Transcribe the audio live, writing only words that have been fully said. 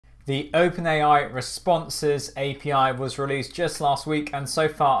The OpenAI Responses API was released just last week, and so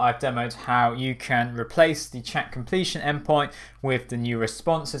far I've demoed how you can replace the chat completion endpoint with the new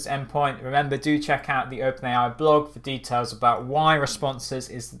responses endpoint. Remember, do check out the OpenAI blog for details about why responses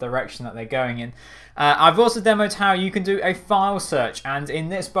is the direction that they're going in. I've also demoed how you can do a file search, and in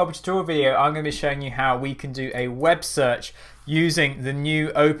this bubble tutorial video I'm going to be showing you how we can do a web search using the new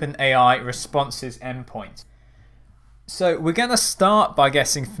OpenAI Responses endpoint. So we're going to start by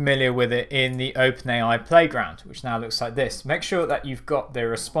getting familiar with it in the OpenAI playground, which now looks like this. Make sure that you've got the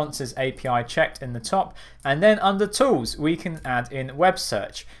Responses API checked in the top, and then under Tools we can add in Web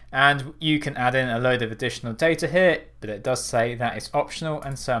Search, and you can add in a load of additional data here, but it does say that it's optional,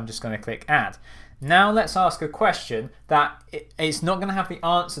 and so I'm just going to click Add. Now let's ask a question that it's not going to have the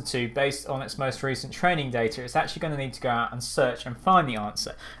answer to based on its most recent training data. It's actually going to need to go out and search and find the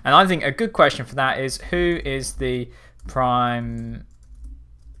answer. And I think a good question for that is, who is the Prime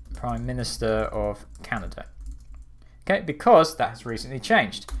Minister of Canada? Okay, because that has recently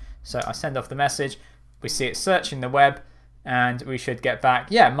changed. So I send off the message, we see it searching the web, and we should get back,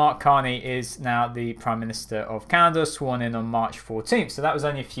 yeah, Mark Carney is now the Prime Minister of Canada, sworn in on March 14th. So that was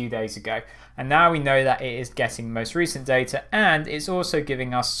only a few days ago. And now we know that it is getting most recent data, and it's also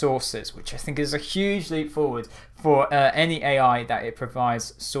giving us sources, which I think is a huge leap forward for any AI that it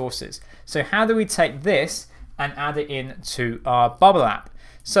provides sources. So how do we take this and add it into our Bubble app?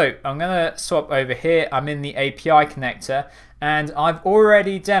 So I'm going to swap over here. I'm in the API connector, and I've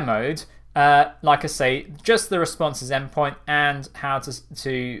already demoed, like I say, just the responses endpoint and how to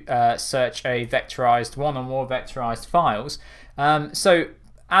search a vectorized, one or more vectorized files. So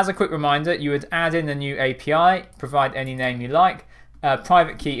as a quick reminder, you would add in a new API, provide any name you like,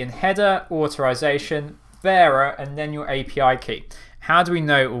 private key in header, authorization, bearer, and then your API key. How do we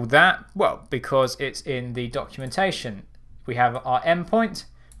know all that? Well, because it's in the documentation. We have our endpoint.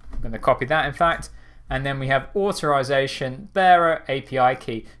 I'm going to copy that, in fact. And then we have authorization, bearer, API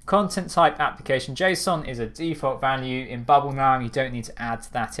key. Content type application JSON is a default value in Bubble now. You don't need to add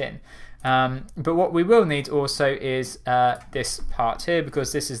that in. But what we will need also is this part here,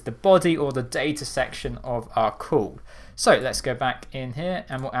 because this is the body or the data section of our call. So let's go back in here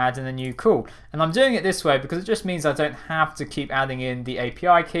and we'll add in a new call. And I'm doing it this way because it just means I don't have to keep adding in the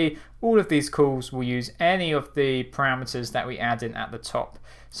API key. All of these calls will use any of the parameters that we add in at the top.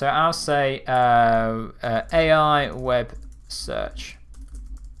 So I'll say AI web search.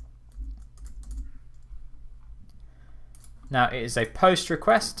 Now it is a post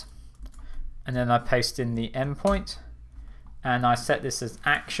request, and then I paste in the endpoint, and I set this as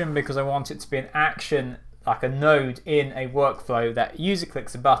action because I want it to be an action, like a node in a workflow that user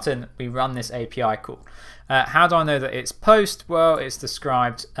clicks a button, we run this API call. How do I know that it's post? Well, it's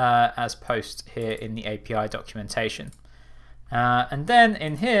described as post here in the API documentation. And then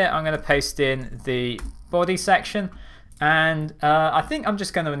in here, I'm going to paste in the body section. And I think I'm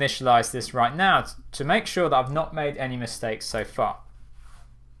just going to initialize this right now to make sure that I've not made any mistakes so far.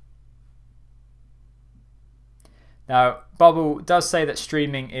 Now, Bubble does say that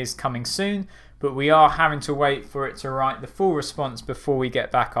streaming is coming soon, but we are having to wait for it to write the full response before we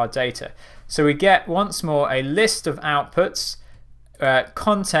get back our data. So we get, once more, a list of outputs,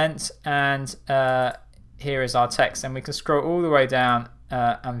 content, and here is our text. And we can scroll all the way down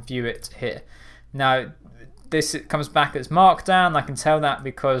and view it here. Now, this comes back as markdown. I can tell that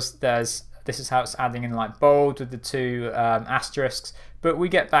because this is how it's adding in like bold with the two asterisks. But we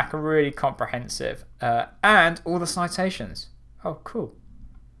get back a really comprehensive and all the citations. Oh, cool.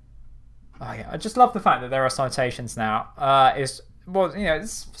 Oh yeah, I just love the fact that there are citations now. Well, you know,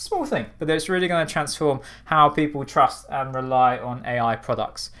 it's a small thing, but it's really going to transform how people trust and rely on AI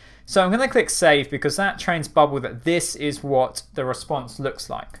products. So I'm going to click Save because that trains Bubble that this is what the response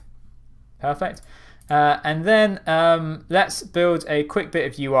looks like. Perfect. And then let's build a quick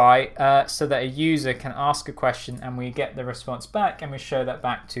bit of UI so that a user can ask a question and we get the response back and we show that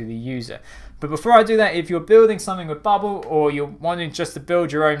back to the user. But before I do that, if you're building something with Bubble or you're wanting just to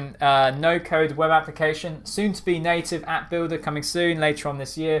build your own no-code web application, soon to be native app builder coming soon later on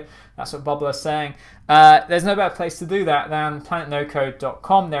this year, that's what Bubble is saying, there's no better place to do that than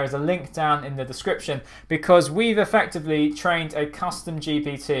planetnocode.com. There is a link down in the description because we've effectively trained a custom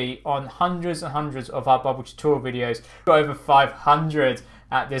GPT on hundreds and hundreds of our Bubble tutorial videos. We've got over 500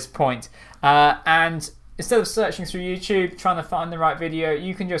 at this point. And instead of searching through YouTube, trying to find the right video,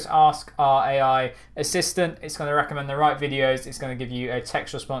 you can just ask our AI assistant. It's going to recommend the right videos. It's going to give you a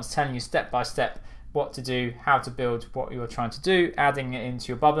text response telling you step by step what to do, how to build what you're trying to do, adding it into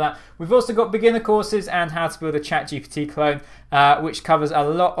your bubble app. We've also got beginner courses and how to build a ChatGPT clone, which covers a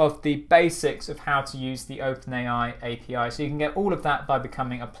lot of the basics of how to use the OpenAI API. So you can get all of that by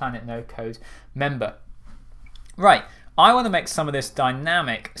becoming a Planet No Code member. Right, I want to make some of this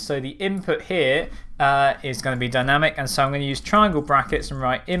dynamic. So the input here is going to be dynamic, and so I'm going to use triangle brackets and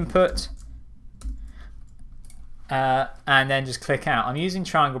write input. And then just click out. I'm using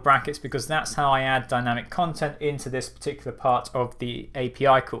triangle brackets because that's how I add dynamic content into this particular part of the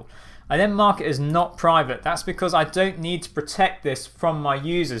API call. I then mark it as not private. That's because I don't need to protect this from my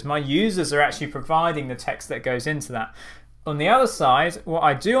users. My users are actually providing the text that goes into that. On the other side, what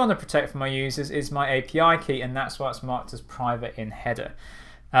I do want to protect from my users is my API key, and that's why it's marked as private in header.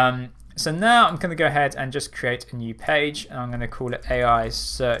 So now I'm going to go ahead and just create a new page, and I'm going to call it AI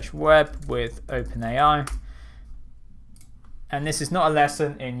Search Web with OpenAI. And this is not a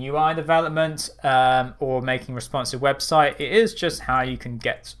lesson in UI development or making a responsive website. It is just how you can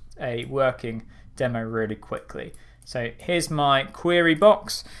get a working demo really quickly. So here's my query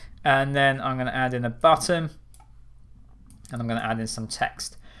box, and then I'm going to add in a button, and I'm going to add in some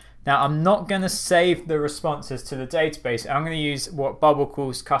text. Now I'm not going to save the responses to the database. I'm going to use what Bubble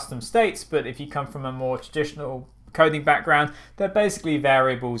calls custom states, but if you come from a more traditional coding background, they're basically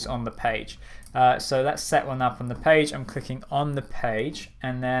variables on the page. So let's set one up on the page. I'm clicking on the page,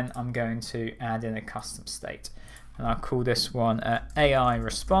 and then I'm going to add in a custom state. And I'll call this one AI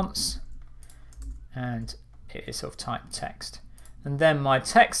response, and it is of type text. And then my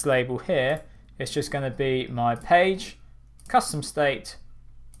text label here is just going to be my page, custom state,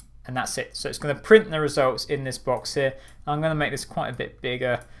 and that's it. So it's going to print the results in this box here. I'm going to make this quite a bit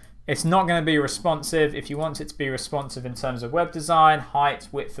bigger. It's not going to be responsive. If you want it to be responsive in terms of web design, height,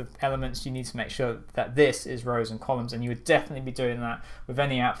 width of elements, you need to make sure that this is rows and columns, and you would definitely be doing that with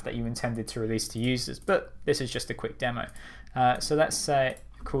any app that you intended to release to users, but this is just a quick demo. So let's say,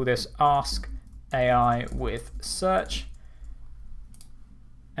 call this Ask AI with Search,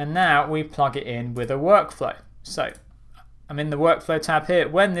 and now we plug it in with a workflow. So I'm in the workflow tab here.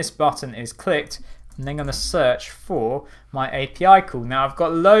 When this button is clicked, I'm then going to search for my API call. Now I've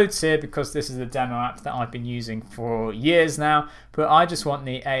got loads here because this is a demo app that I've been using for years now, but I just want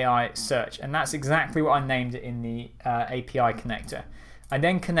the AI search, and that's exactly what I named it in the API connector. I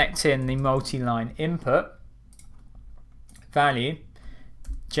then connect in the multi-line input value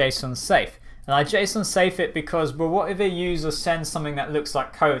JSON safe. And I JSON safe it because, well, what if a user sends something that looks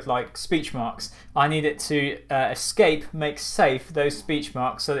like code, like speech marks? I need it to make safe those speech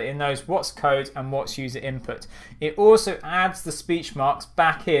marks so that it knows what's code and what's user input. It also adds the speech marks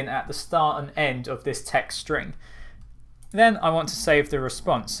back in at the start and end of this text string. Then I want to save the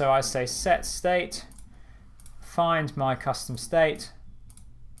response. So I say set state, find my custom state.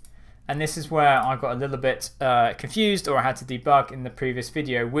 And this is where I got a little bit confused, or I had to debug in the previous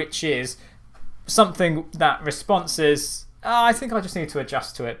video, which is something that responses, I think I just need to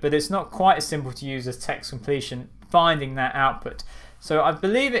adjust to it, but it's not quite as simple to use as text completion, finding that output. So I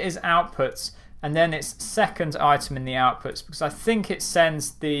believe it is outputs, and then it's second item in the outputs, because I think it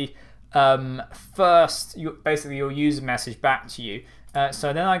sends the basically your user message back to you.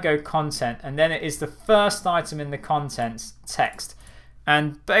 So then I go content, and then it is the first item in the contents text.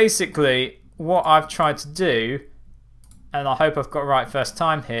 And basically what I've tried to do, and I hope I've got right first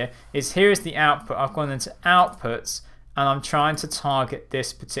time here, is here is the output. I've gone into outputs, and I'm trying to target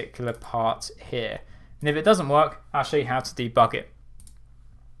this particular part here. And if it doesn't work, I'll show you how to debug it.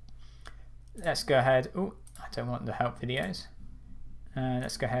 Let's go ahead. Oh, I don't want the help videos.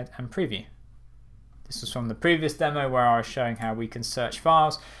 Let's go ahead and preview. This was from the previous demo where I was showing how we can search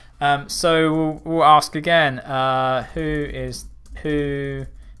files. So we'll ask again, who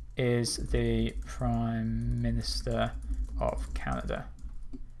is the Prime Minister of Canada?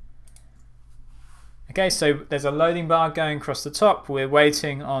 Okay, so there's a loading bar going across the top. We're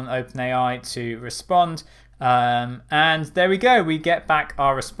waiting on OpenAI to respond. And there we go, we get back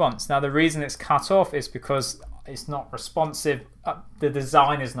our response. Now the reason it's cut off is because it's not responsive. The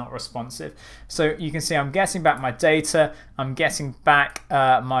design is not responsive. So you can see I'm getting back my data, I'm getting back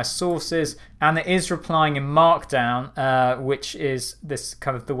my sources, and it is replying in Markdown, which is this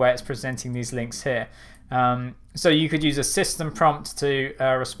kind of the way it's presenting these links here. So you could use a system prompt to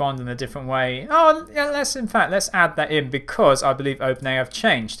respond in a different way. Oh, yeah, let's add that in, because I believe OpenAI have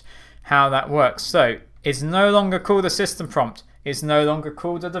changed how that works. So it's no longer called a system prompt. It's no longer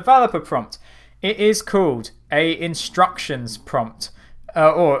called a developer prompt. It is called a instructions prompt,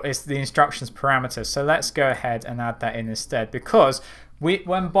 or it's the instructions parameter. So let's go ahead and add that in instead, because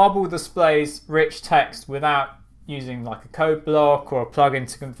when Bubble displays rich text without using like a code block or a plugin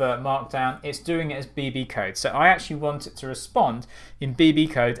to convert Markdown. It's doing it as BB code. So I actually want it to respond in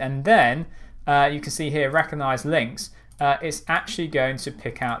BB code, and then you can see here, recognize links. It's actually going to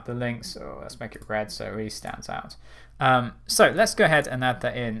pick out the links. Oh, let's make it red so it really stands out. So let's go ahead and add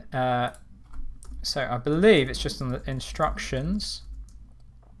that in. So I believe it's just on the instructions.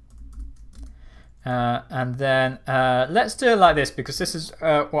 And then let's do it like this, because this is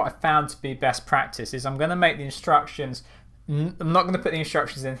what I found to be best practice. Is I'm going to make the instructions, I'm not going to put the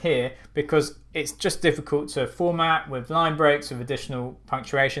instructions in here because it's just difficult to format with line breaks, with additional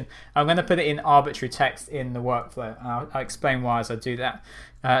punctuation. I'm going to put it in arbitrary text in the workflow, and I'll explain why as I do that.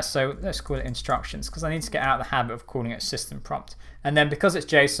 So let's call it instructions, because I need to get out of the habit of calling it system prompt. And then because it's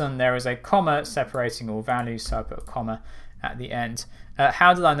JSON, there is a comma separating all values, so I put a comma at the end.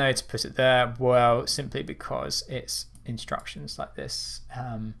 How did I know to put it there? Well, simply because it's instructions like this.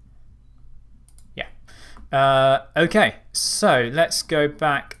 Okay, so let's go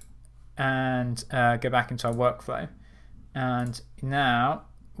back and go back into our workflow. And now,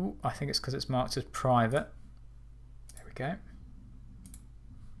 I think it's because it's marked as private. There we go.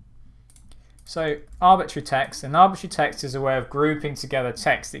 So arbitrary text, and arbitrary text is a way of grouping together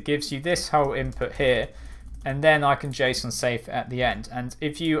text. It gives you this whole input here, and then I can JSON safe at the end. And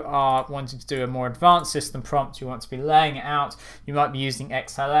if you are wanting to do a more advanced system prompt, you want to be laying it out, you might be using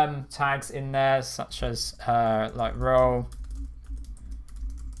XLM tags in there, such as like role,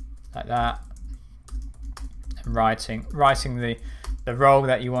 like that, and writing the role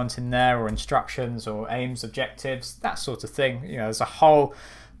that you want in there, or instructions, or aims, objectives, that sort of thing. You know, there's a whole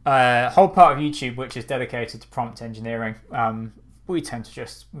part of YouTube which is dedicated to prompt engineering. We tend to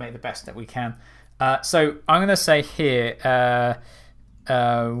just make the best that we can. So I'm going to say here,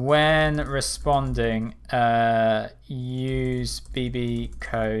 when responding, use BB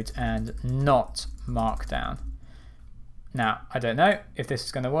code and not Markdown. Now, I don't know if this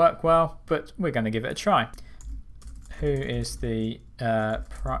is going to work well, but we're going to give it a try. Who is the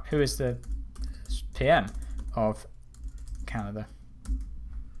PM of Canada?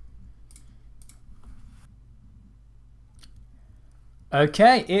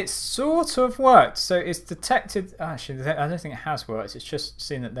 Okay, it sort of worked. So it's detected. Actually, I don't think it has worked. It's just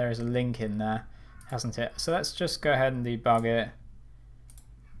seen that there is a link in there, hasn't it? So let's just go ahead and debug it.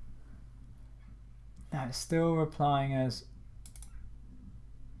 Now it's still replying as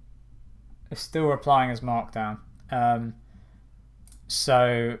Markdown.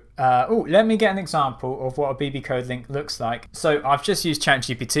 Let me get an example of what a BB code link looks like. So I've just used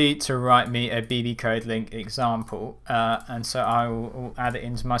ChatGPT to write me a BB code link example, and so I will add it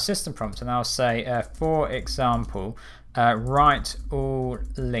into my system prompt, and I'll say, for example, write all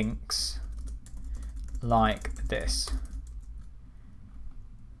links like this.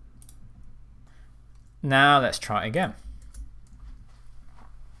 Now let's try it again.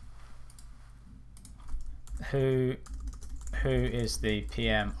 Who is the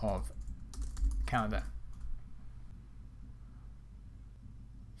PM of Canada?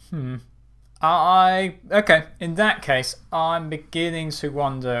 Okay, in that case, I'm beginning to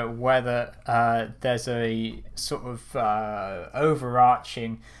wonder whether there's a sort of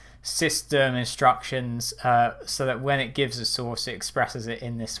overarching system instructions so that when it gives a source, it expresses it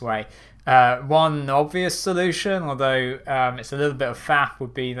in this way. One obvious solution, although it's a little bit of faff,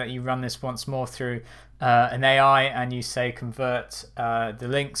 would be that you run this once more through an AI and you say convert the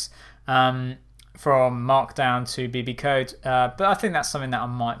links from Markdown to BB code, but I think that's something that I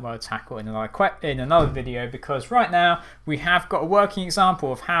might well tackle in another video, because right now we have got a working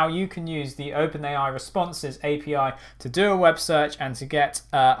example of how you can use the OpenAI Responses API to do a web search and to get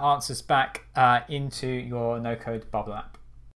answers back into your no-code bubble app.